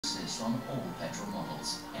from all petrol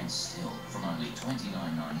models, and still from only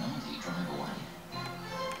 $29,990 drive away.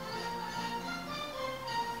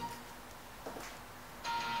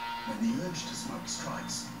 When the urge to smoke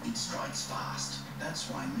strikes, it strikes fast. That's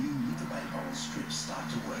why new Nicobate oral strips start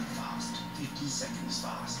to work fast, 50 seconds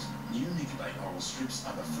fast. New Nicobate oral strips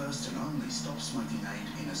are the first and only stop smoking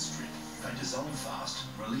aid in a strip. They dissolve fast,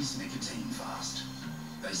 release nicotine fast.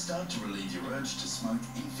 They start to relieve your urge to smoke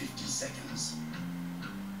in 50 seconds.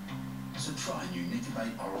 So try new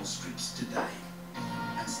Nicobate oral strips today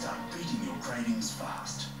and start beating your cravings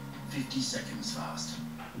fast, 50 seconds fast.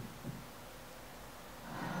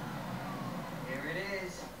 Here it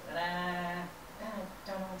is. Ta-da! I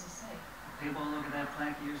don't know what to say. People look at that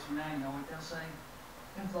plaque years from now, you know what they'll say?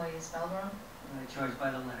 Employee spelled wrong? Well, they charge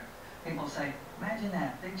by the letter. People say, imagine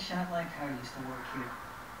that, big shot like her used to work here.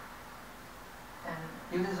 And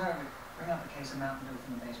You deserve it. Bring up a case of Mountain Dew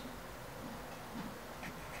from the basement.